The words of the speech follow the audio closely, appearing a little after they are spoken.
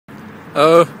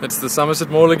Oh, it's the Somerset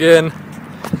Mall again.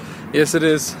 Yes, it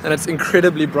is, and it's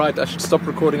incredibly bright. I should stop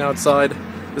recording outside.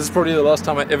 This is probably the last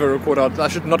time I ever record out. I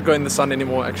should not go in the sun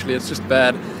anymore, actually. It's just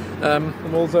bad. The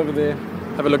mall's over there.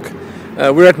 Have a look.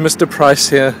 We're at Mr. Price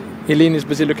here. Helene is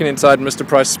busy looking inside Mr.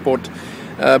 Price Sport.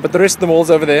 But the rest of the mall's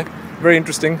over there. Very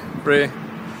interesting.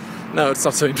 No, it's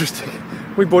not so interesting.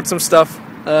 We bought some stuff.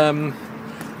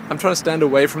 I'm trying to stand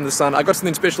away from the sun. I got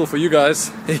something special for you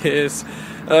guys. Yes.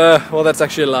 Well, that's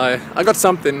actually a lie. I got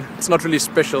something. It's not really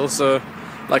special, so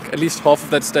like at least half of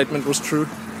that statement was true.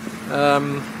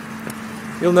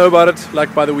 You'll know about it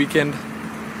like by the weekend.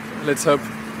 Let's hope.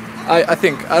 I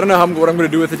think. I don't know what I'm going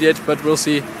to do with it yet, but we'll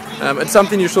see. It's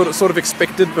something you sort of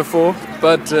expected before,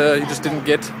 but you just didn't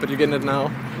get. But you're getting it now.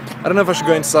 I don't know if I should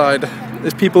go inside.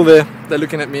 There's people there. They're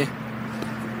looking at me.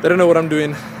 They don't know what I'm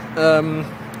doing.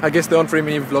 I guess there aren't very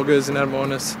many vloggers in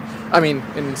Hermanus. I mean,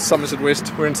 in Somerset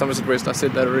West. We're in Somerset West. I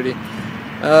said that already.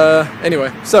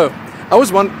 Anyway, so I was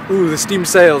the Steam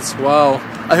sales. Wow.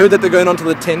 I heard that they're going on to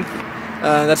the 10th.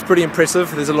 That's pretty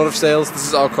impressive. There's a lot of sales. This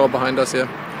is our car behind us here.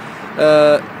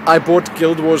 I bought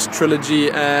Guild Wars Trilogy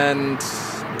and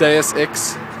Deus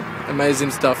Ex.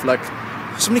 Amazing stuff. Like,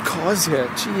 so many cars here.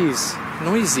 Jeez.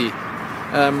 Noisy.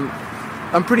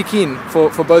 I'm pretty keen for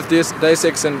both Deus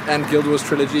Ex and Guild Wars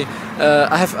Trilogy.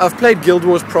 I've played Guild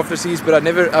Wars Prophecies, but I've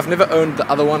never owned the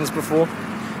other ones before.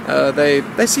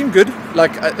 They seem good,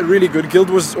 like really good. Guild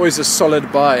Wars is always a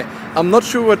solid buy. I'm not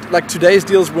sure what, like, today's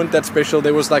deals weren't that special.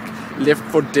 There was like Left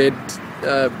 4 Dead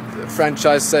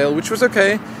franchise sale, which was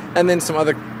okay, and then some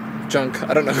other junk.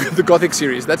 I don't know. The Gothic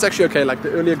series, that's actually okay. Like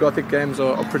the earlier Gothic games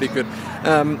are pretty good,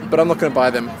 but I'm not going to buy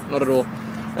them, not at all.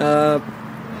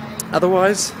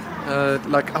 Otherwise,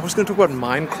 like, I was going to talk about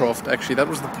Minecraft, actually. That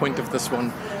was the point of this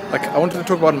one. Like, I wanted to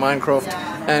talk about Minecraft,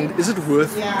 and is it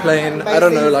worth playing? I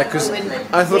don't know, like, because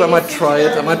I thought I might try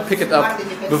it, I might pick it up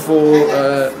before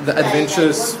the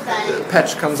Adventures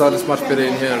patch comes out. It's much better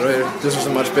in here, right? This was a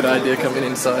much better idea coming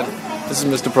inside. This is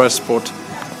Mr. Price Sport.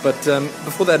 But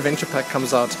before the Adventure Pack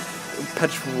comes out,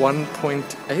 patch 1.8,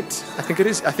 I think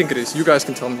it is. You guys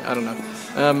can tell me, I don't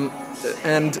know.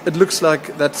 And it looks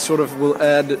like that sort of will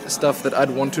add stuff that I'd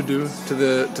want to do to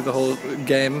the whole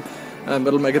game.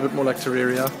 It'll make it a bit more like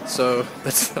Terraria, so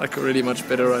that's like really much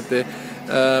better right there.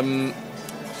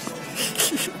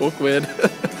 Awkward.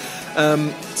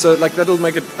 So like that'll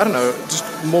make it, I don't know, just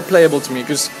more playable to me,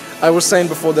 because I was saying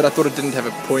before that I thought it didn't have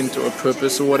a point or a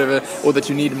purpose or whatever, or that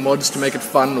you need mods to make it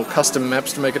fun or custom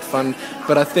maps to make it fun.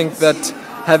 But I think that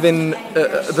having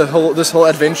this whole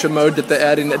adventure mode that they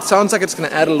add in, it sounds like it's going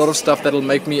to add a lot of stuff that'll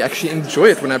make me actually enjoy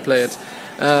it when I play it.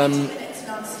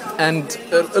 And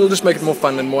it'll just make it more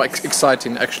fun and more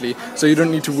exciting, actually. So you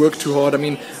don't need to work too hard. I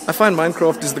mean, I find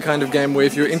Minecraft is the kind of game where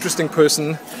if you're an interesting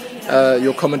person,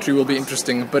 your commentary will be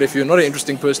interesting. But if you're not an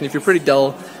interesting person, if you're pretty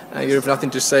dull, you have nothing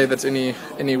to say that's any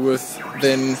worth,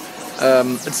 then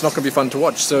it's not going to be fun to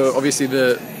watch. So obviously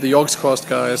the Yogscast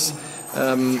guys,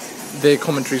 their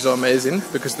commentaries are amazing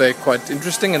because they're quite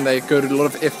interesting and they go to a lot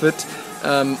of effort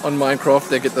on Minecraft.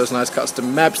 They get those nice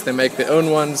custom maps, they make their own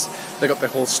ones, they got their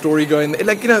whole story going.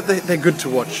 Like, you know, they're good to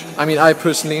watch. I mean, I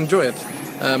personally enjoy it.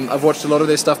 I've watched a lot of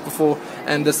their stuff before,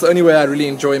 and that's the only way I really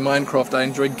enjoy Minecraft. I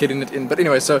enjoy getting it in. But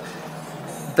anyway, so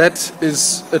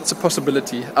it's a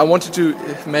possibility. I wanted to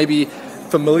maybe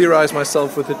familiarize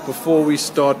myself with it before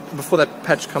that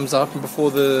patch comes out, and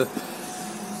before the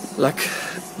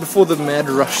mad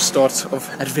rush starts of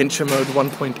Adventure Mode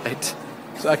 1.8.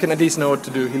 So I can at least know what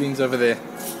to do. Helene's over there.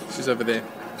 She's over there.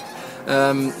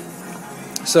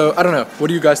 So, I don't know. What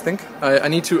do you guys think? I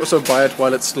need to also buy it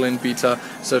while it's still in beta,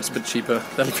 so it's a bit cheaper.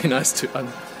 That'll be nice too. I'm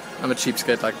a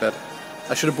cheapskate like that.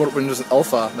 I should have bought it when it was an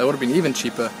alpha. That would have been even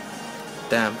cheaper.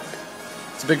 Damn.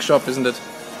 It's a big shop, isn't it?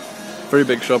 Very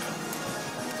big shop.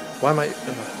 Why am I...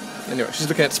 Anyway, she's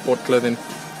looking at sport clothing.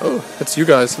 Oh, that's you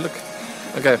guys. Look.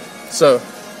 Okay, so...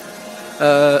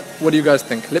 what do you guys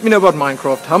think? Let me know about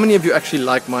Minecraft. How many of you actually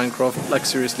like Minecraft? Like,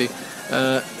 seriously.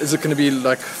 Is it going to be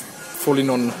like falling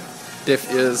on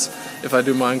deaf ears if I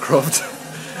do Minecraft?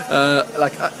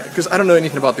 Because I don't know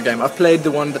anything about the game. I've played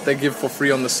the one that they give for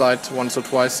free on the site once or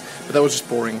twice, but that was just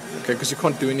boring. Okay, because you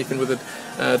can't do anything with it.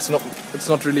 It's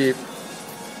not really.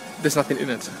 There's nothing in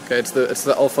it. Okay, it's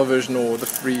the alpha version or the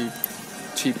free,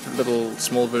 cheap little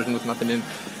small version with nothing in.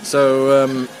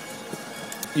 So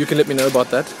you can let me know about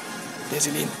that. There's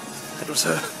Helene. That was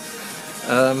her.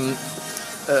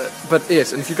 But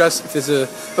yes, and if there's a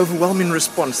overwhelming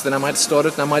response, then I might start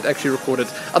it and I might actually record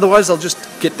it. Otherwise, I'll just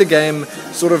get the game,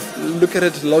 sort of look at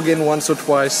it, log in once or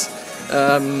twice,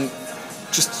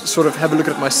 just sort of have a look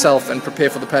at it myself and prepare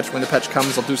for the patch. When the patch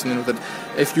comes, I'll do something with it.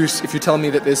 If you tell me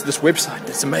that there's this website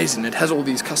that's amazing, it has all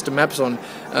these custom maps on,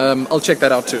 I'll check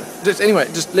that out too. Anyway,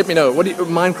 just let me know.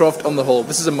 Minecraft on the whole.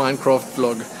 This is a Minecraft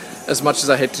vlog, as much as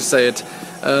I hate to say it.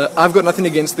 I've got nothing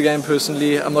against the game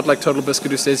personally. I'm not like Total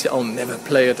Biscuit who says I'll never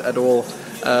play it at all.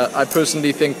 I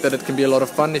personally think that it can be a lot of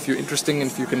fun if you're interesting and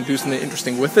if you can do something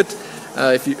interesting with it.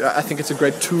 I think it's a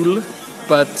great tool.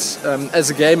 But as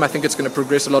a game, I think it's going to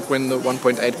progress a lot when the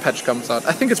 1.8 patch comes out.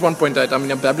 I think it's 1.8. I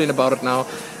mean, I'm babbling about it now,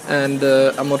 and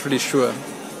I'm not really sure.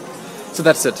 So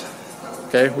that's it.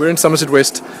 Okay, we're in Somerset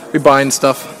West. We're buying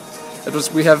stuff.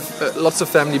 We have lots of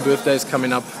family birthdays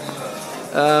coming up.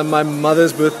 My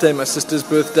mother's birthday, my sister's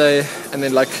birthday, and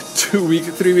then like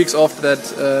 3 weeks after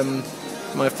that,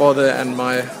 my father and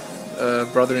my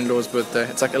brother-in-law's birthday.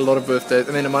 It's like a lot of birthdays,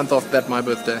 and then a month after that, my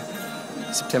birthday,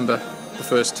 September the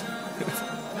 1st.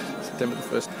 September the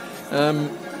 1st.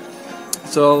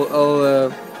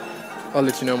 So I'll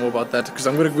let you know more about that, because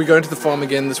we're going to the farm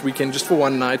again this weekend just for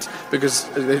one night, because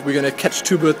we're going to catch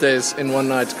 2 birthdays in one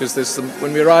night, because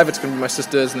when we arrive it's going to be my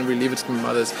sister's and when we leave it's going to be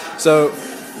mother's. So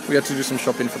we have to do some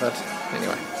shopping for that.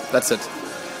 Anyway, that's it.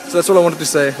 So that's all I wanted to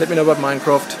say. Let me know about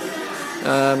Minecraft.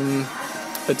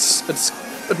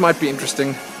 It might be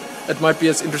interesting. It might be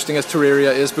as interesting as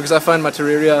Terraria is, because I find my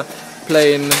Terraria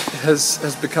playing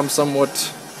has become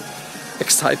somewhat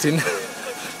exciting.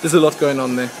 There's a lot going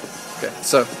on there. Okay,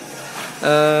 so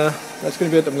that's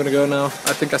going to be it. I'm going to go now.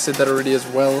 I think I said that already as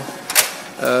well.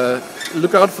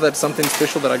 Look out for that something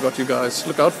special that I got you guys.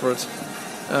 Look out for it.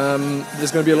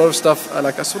 There's going to be a lot of stuff. I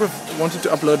sort of wanted to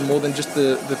upload more than just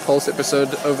the Pulse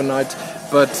episode overnight,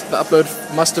 but the upload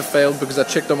must have failed because I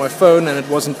checked on my phone and it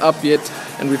wasn't up yet,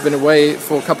 and we've been away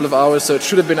for a couple of hours, so it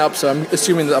should have been up, so I'm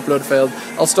assuming the upload failed.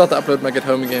 I'll start the upload when I get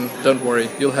home again. Don't worry,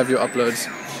 you'll have your uploads.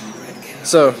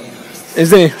 So,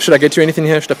 should I get you anything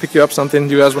here? Should I pick you up something?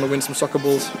 Do you guys want to win some soccer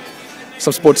balls?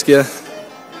 Some sports gear?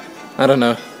 I don't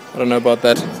know. I don't know about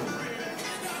that.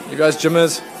 You guys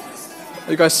gymmers?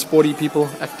 Are you guys sporty people?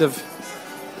 Active?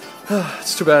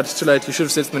 It's too bad. It's too late. You should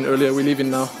have said something earlier. We're leaving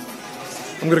now.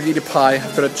 I'm going to eat a pie.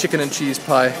 I've got a chicken and cheese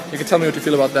pie. You can tell me what you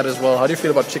feel about that as well. How do you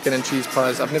feel about chicken and cheese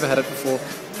pies? I've never had it before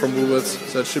from Woolworths,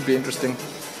 so it should be interesting.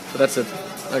 But that's it.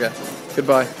 Okay.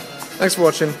 Goodbye. Thanks for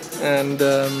watching, and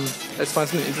let's find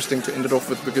something interesting to end it off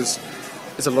with, because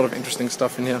there's a lot of interesting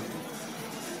stuff in here.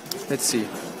 Let's see.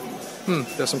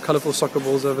 There's some colourful soccer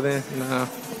balls over there.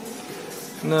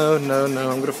 No, I'm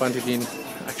going to find Eileen,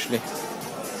 actually.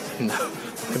 No,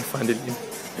 I'm going to find Eileen.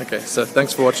 Okay, so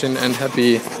thanks for watching, and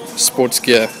happy sports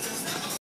gear.